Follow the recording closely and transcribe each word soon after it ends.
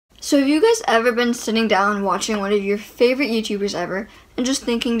So have you guys ever been sitting down watching one of your favorite YouTubers ever and just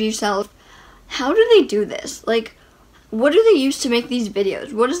thinking to yourself, how do they do this? Like, what do they use to make these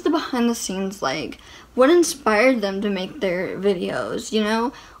videos? What is the behind the scenes like? What inspired them to make their videos, you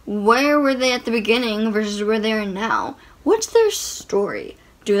know? Where were they at the beginning versus where they are now? What's their story?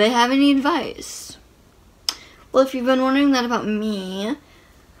 Do they have any advice? Well, if you've been wondering that about me,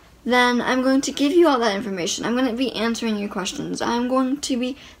 then I'm going to give you all that information. I'm going to be answering your questions. I'm going to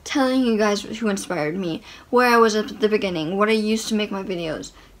be telling you guys who inspired me, where I was at the beginning, what I used to make my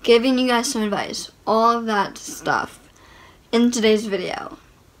videos, giving you guys some advice, all of that stuff in today's video.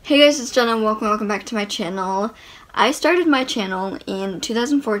 Hey guys, it's Jenna, welcome back to my channel. I started my channel in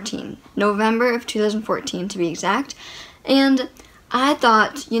 2014, November of 2014 to be exact, and I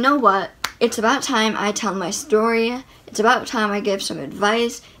thought, you know what, it's about time I tell my story, it's about time I give some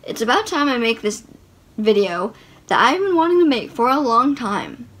advice, it's about time I make this video that I've been wanting to make for a long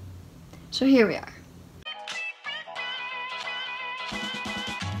time. So here we are.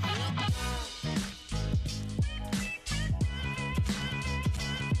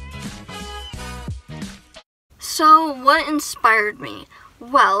 So what inspired me?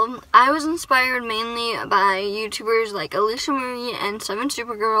 Well, I was inspired mainly by YouTubers like AlishaMarie and 7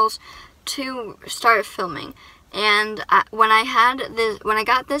 Supergirls to start filming. And when I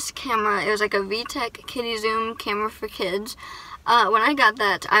got this camera, it was like a VTech Kitty Zoom camera for kids. When I got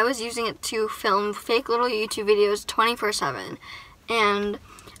that, I was using it to film fake little YouTube videos 24/7. And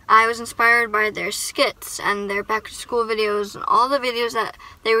I was inspired by their skits and their back to school videos and all the videos that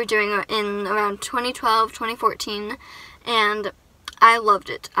they were doing in around 2012, 2014. And I loved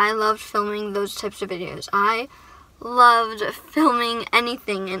it. I loved filming those types of videos. I loved filming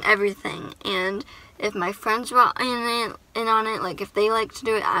anything and everything, and if my friends were in on it, like if they liked to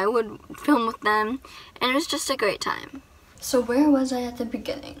do it, I would film with them, and it was just a great time. So where was I at the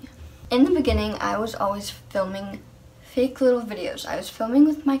beginning? In the beginning, I was always filming fake little videos. I was filming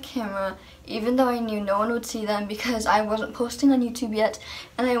with my camera, even though I knew no one would see them because I wasn't posting on YouTube yet,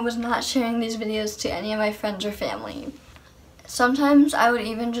 and I was not sharing these videos to any of my friends or family. Sometimes I would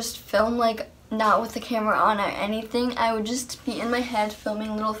even just film like not with the camera on or anything. I would just be in my head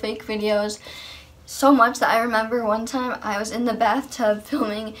filming little fake videos, so much that I remember one time I was in the bathtub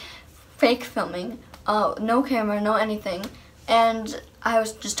filming, no camera, no anything, and I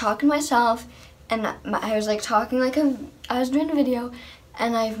was just talking to myself, and I was like talking like I was doing a video,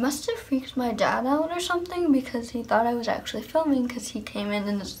 and I must have freaked my dad out or something because he thought I was actually filming, because he came in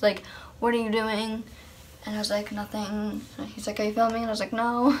and was like, "What are you doing?" And I was like, "Nothing." And he's like, "Are you filming?" And I was like,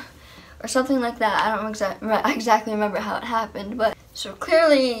 "No." Or something like that. I don't exactly remember how it happened, but so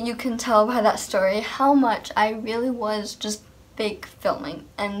clearly you can tell by that story how much I really was just fake filming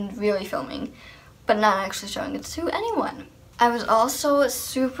and really filming, but not actually showing it to anyone. I was also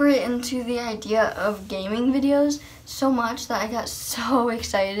super into the idea of gaming videos so much that I got so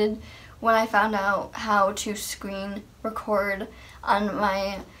excited when I found out how to screen record on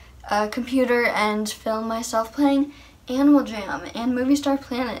my computer and film myself playing Animal Jam and Movie Star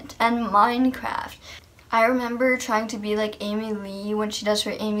Planet and Minecraft. I remember trying to be like Amy Lee when she does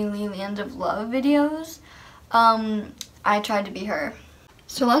her Amy Lee Land of Love videos. I tried to be her.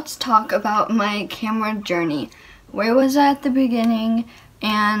 So let's talk about my camera journey. Where was I at the beginning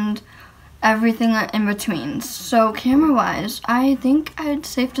and everything in between. So camera-wise, I think it's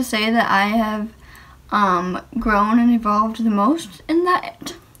safe to say that I have grown and evolved the most in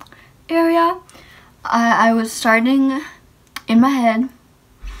that area. I was starting in my head,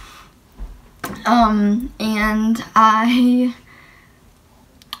 and I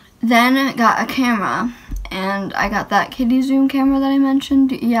then got a camera, and I got that Kitty Zoom camera that I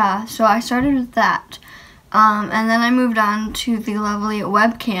mentioned. Yeah, so I started with that, and then I moved on to the lovely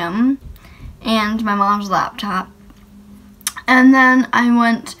webcam and my mom's laptop, and then I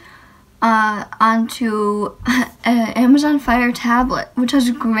went onto an Amazon Fire tablet, which has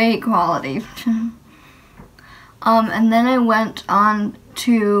great quality. And then I went on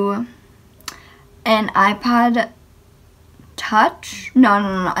to an iPod Touch? No,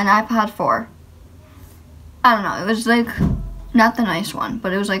 an iPod 4. I don't know, it was like, not the nice one,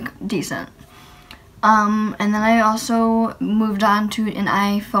 but it was like decent. And then I also moved on to an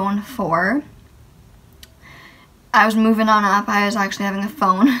iPhone 4. I was moving on up, I was actually having a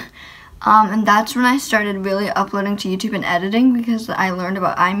phone. And that's when I started really uploading to YouTube and editing because I learned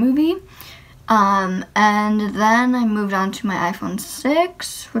about iMovie. And then I moved on to my iPhone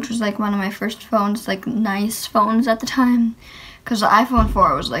 6, which was like one of my first phones, like nice phones at the time, because the iPhone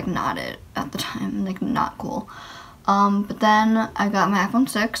 4 was like not it at the time, like not cool. But then I got my iPhone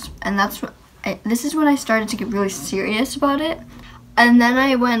 6, and this is when I started to get really serious about it. And then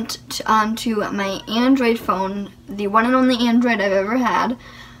I went on to my Android phone, the one and only Android I've ever had,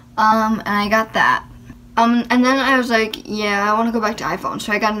 and I got that. And then I was like, yeah, I want to go back to iPhone,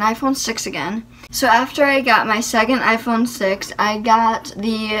 so I got an iPhone 6 again. So after I got my second iPhone 6, I got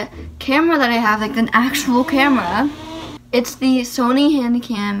the camera that I have, like an actual camera. It's the Sony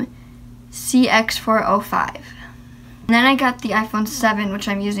Handycam CX405. And then I got the iPhone 7, which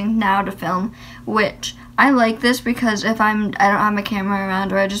I'm using now to film, which I like this because if I don't have my camera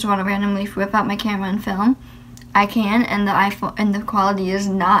around or I just want to randomly whip out my camera and film, I can, and the quality is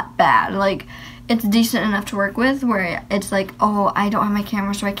not bad. Like, it's decent enough to work with, where it's like, oh, I don't have my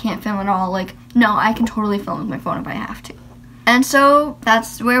camera so I can't film at all. Like, no, I can totally film with my phone if I have to. And so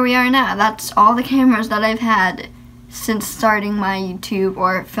that's where we are now. That's all the cameras that I've had since starting my YouTube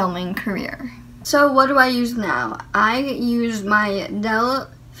or filming career. So what do I use now? I use my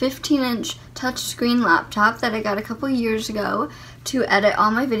Dell 15-inch touchscreen laptop that I got a couple years ago to edit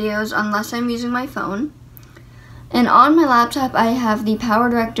all my videos unless I'm using my phone. And on my laptop I have the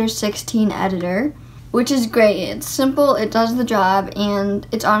PowerDirector 16 editor, which is great. It's simple, it does the job, and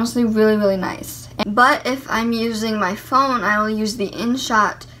it's honestly really, really nice. But if I'm using my phone, I will use the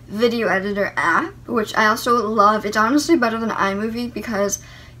InShot video editor app, which I also love. It's honestly better than iMovie because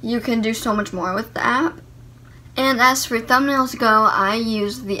you can do so much more with the app. And as for thumbnails go, I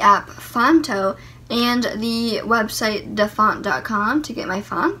use the app Fonto and the website dafont.com to get my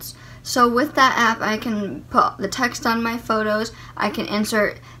fonts. So with that app, I can put the text on my photos, I can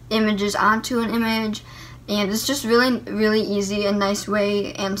insert images onto an image, and it's just really, really easy and nice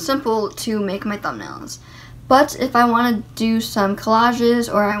way and simple to make my thumbnails. But if I want to do some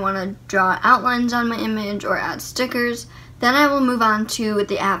collages or I want to draw outlines on my image or add stickers, then I will move on to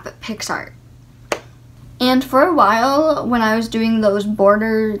the app PixArt. And for a while, when I was doing those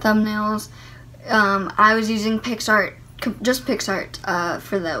border thumbnails, I was using PixArt, just PixArt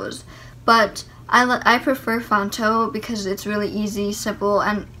for those. But I prefer Fonto because it's really easy, simple,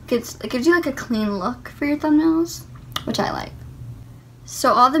 and it gives you like a clean look for your thumbnails, which I like.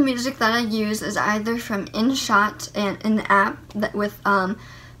 So all the music that I use is either from InShot and in the app with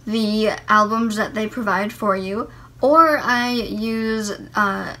the albums that they provide for you, or I use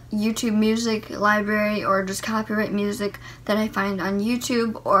YouTube Music Library or just copyright music that I find on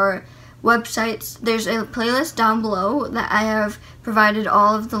YouTube or websites. There's a playlist down below that I have provided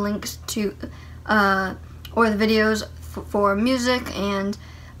all of the links to, or the videos for music and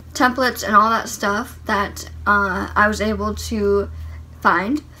templates and all that stuff that I was able to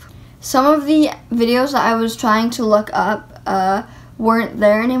find. Some of the videos that I was trying to look up weren't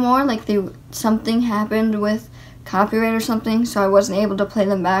there anymore, like something happened with copyright or something, so I wasn't able to play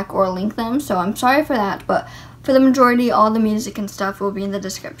them back or link them, so I'm sorry for that, but for the majority, all the music and stuff will be in the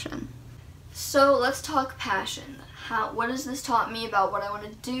description. So let's talk passion. What has this taught me about what I want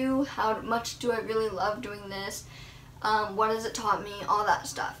to do? How much do I really love doing this? What has it taught me? All that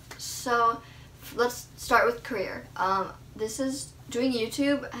stuff. So let's start with career. Doing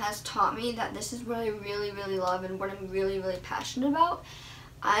YouTube has taught me that this is what I really, really love and what I'm really, really passionate about.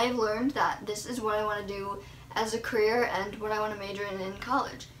 I've learned that this is what I want to do as a career and what I want to major in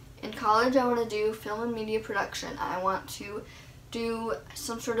college. In college, I want to do film and media production. I want to do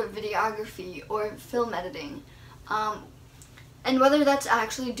some sort of videography or film editing. And whether that's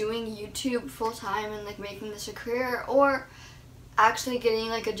actually doing YouTube full-time and like making this a career, or actually getting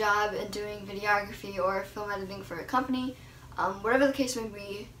like a job and doing videography or film editing for a company, whatever the case may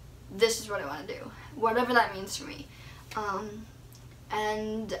be, this is what I want to do, whatever that means for me.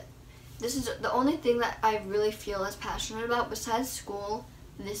 And this is the only thing that I really feel as passionate about besides school.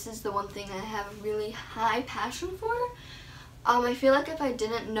 This is the one thing I have a really high passion for. I feel like if I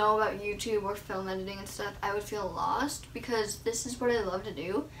didn't know about YouTube or film editing and stuff, I would feel lost because this is what I love to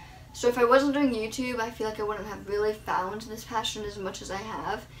do. So if I wasn't doing YouTube, I feel like I wouldn't have really found this passion as much as I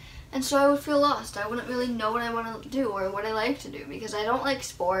have. And so I would feel lost. I wouldn't really know what I want to do or what I like to do because I don't like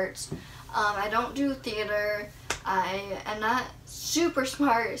sports. I don't do theater. I am not super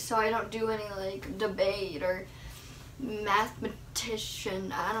smart, so I don't do any like debate or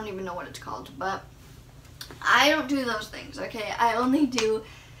mathematician. I don't even know what it's called, but I don't do those things, okay? I only do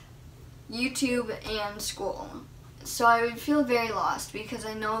YouTube and school. So I would feel very lost because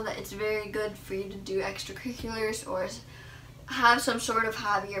I know that it's very good for you to do extracurriculars or have some sort of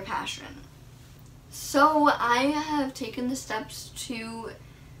hobby or passion. So I have taken the steps to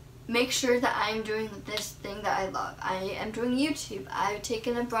make sure that I'm doing this thing that I love. I am doing YouTube. I've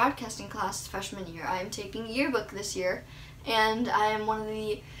taken a broadcasting class freshman year. I am taking yearbook this year, and I am one of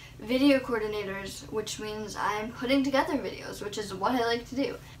the video coordinators, which means I'm putting together videos, which is what I like to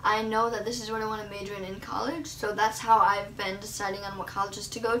do. I know that this is what I want to major in college, so that's how I've been deciding on what colleges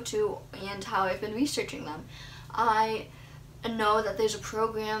to go to and how I've been researching them. I know that there's a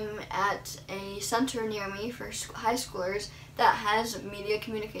program at a center near me for high schoolers that has media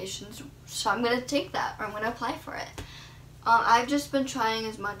communications, so I'm going to take that, or I'm going to apply for it. I've just been trying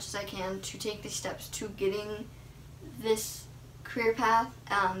as much as I can to take these steps to getting this career path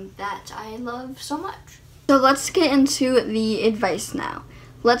that I love so much. So let's get into the advice now.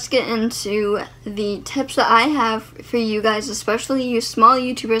 Let's get into the tips that I have for you guys, especially you small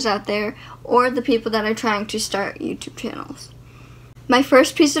YouTubers out there or the people that are trying to start YouTube channels. My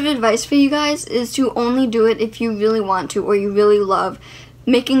first piece of advice for you guys is to only do it if you really want to, or you really love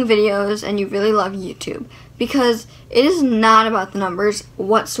making videos and you really love YouTube, because it is not about the numbers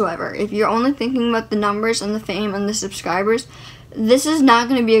whatsoever. If you're only thinking about the numbers and the fame and the subscribers, this is not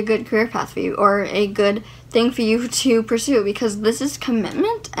going to be a good career path for you or a good thing for you to pursue, because this is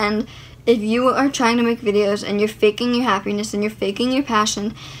commitment. And if you are trying to make videos and you're faking your happiness and you're faking your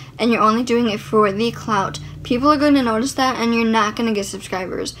passion and you're only doing it for the clout, people are going to notice that and you're not going to get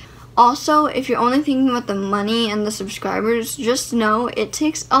subscribers. Also, if you're only thinking about the money and the subscribers, just know it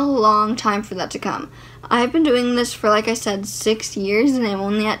takes a long time for that to come. I've been doing this for, like I said, 6 years, and I'm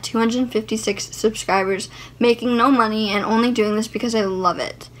only at 256 subscribers, making no money, and only doing this because I love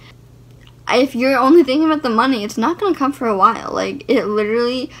it. If you're only thinking about the money, it's not going to come for a while. Like, it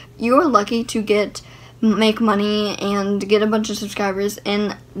literally, you're lucky to make money and get a bunch of subscribers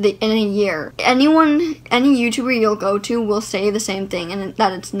in a year. Any YouTuber you'll go to will say the same thing, and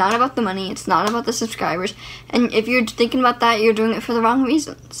that it's not about the money, it's not about the subscribers, and if you're thinking about that, you're doing it for the wrong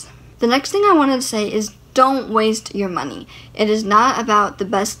reasons. The next thing I wanted to say is don't waste your money. It is not about the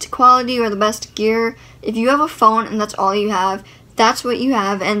best quality or the best gear. If you have a phone and that's all you have, that's what you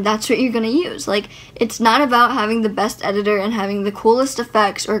have and that's what you're going to use. Like, it's not about having the best editor and having the coolest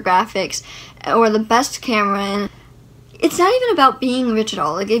effects or graphics or the best camera, and it's not even about being rich at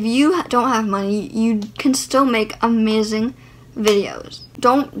all. Like, if you don't have money, you can still make amazing videos.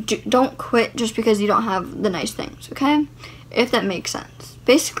 Don't quit just because you don't have the nice things, okay? If that makes sense.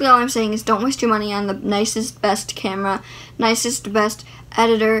 Basically, all I'm saying is don't waste your money on the nicest, best camera, nicest, best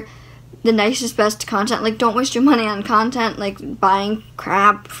editor, the nicest, best content. Like, don't waste your money on content, like buying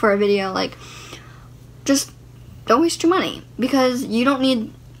crap for a video. Like, just don't waste your money, because you don't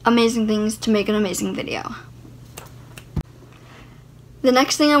need amazing things to make an amazing video. The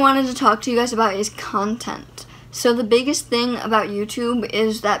next thing I wanted to talk to you guys about is content. So the biggest thing about YouTube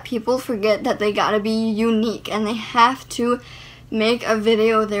is that people forget that they gotta be unique, and they have to make a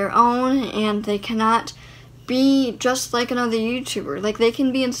video their own, and they cannot be just like another YouTuber. Like, they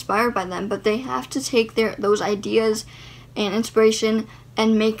can be inspired by them, but they have to take those ideas and inspiration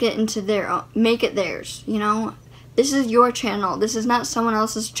and make it into their own, make it theirs, you know? This is your channel. This is not someone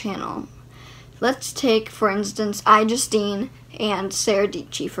else's channel. Let's take, for instance, iJustine and Sara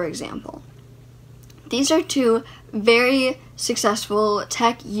Dietschy, for example. These are two very successful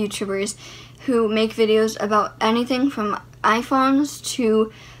tech YouTubers who make videos about anything from iPhones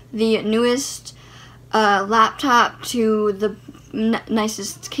to the newest laptop to the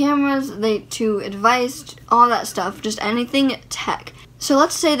nicest cameras, to advice, all that stuff, just anything tech. So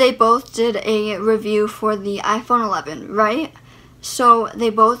let's say they both did a review for the iPhone 11, right? So they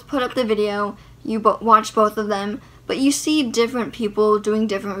both put up the video, you watch both of them, but you see different people doing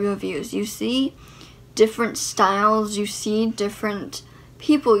different reviews. You see different styles, you see different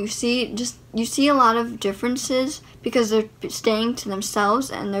people, you see a lot of differences because they're staying to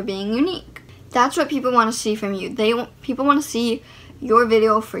themselves and they're being unique. That's what people want to see from you. People want to see your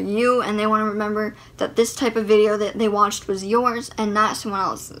video for you, and they want to remember that this type of video that they watched was yours and not someone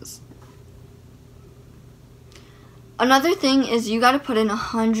else's. Another thing is you got to put in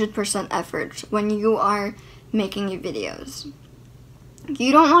 100% effort when you are making your videos.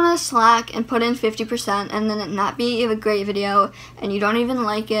 You don't want to slack and put in 50% and then it not be a great video and you don't even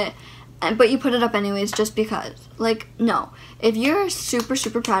like it, but you put it up anyways just because. Like, no. If you're super,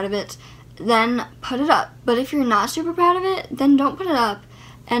 super proud of it, then put it up. But if you're not super proud of it, then don't put it up.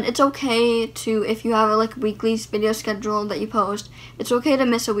 And it's okay to, if you have a weekly video schedule that you post, it's okay to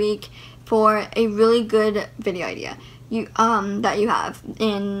miss a week for a really good video idea that you have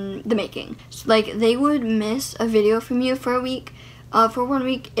in the making. So, they would miss a video from you for 1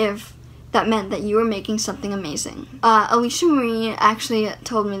 week if that meant that you were making something amazing. AlishaMarie actually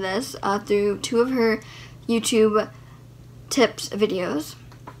told me this through 2 of her YouTube tips videos.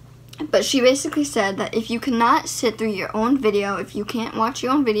 But she basically said that if you cannot sit through your own video, if you can't watch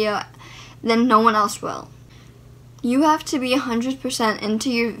your own video, then no one else will. You have to be 100%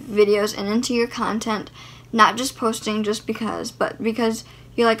 into your videos and into your content, not just posting just because, but because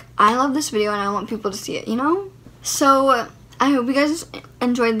you're like, I love this video and I want people to see it, you know? So I hope you guys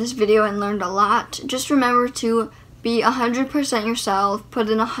enjoyed this video and learned a lot. Just remember to be 100% yourself, put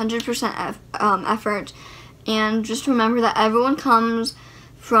in 100% effort, and just remember that everyone comes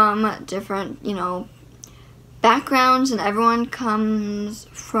from different, you know, backgrounds, and everyone comes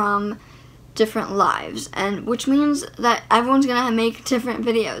from different lives, and which means that everyone's gonna make different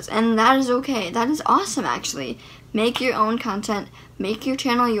videos, and that is okay. That is awesome, actually. Make your own content, make your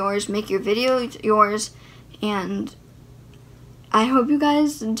channel yours, make your video yours, and I hope you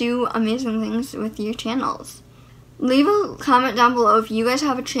guys do amazing things with your channels. Leave a comment down below if you guys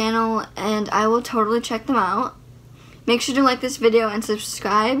have a channel, and I will totally check them out. Make sure to like this video and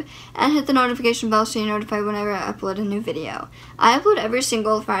subscribe, and hit the notification bell so you're notified whenever I upload a new video. I upload every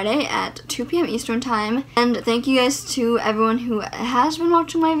single Friday at 2 p.m. Eastern Time, and thank you guys to everyone who has been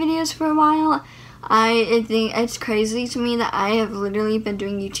watching my videos for a while. I think it's crazy to me that I have literally been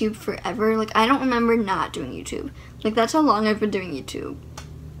doing YouTube forever. Like, I don't remember not doing YouTube. Like, that's how long I've been doing YouTube.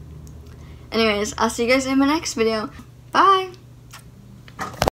 Anyways, I'll see you guys in my next video. Bye!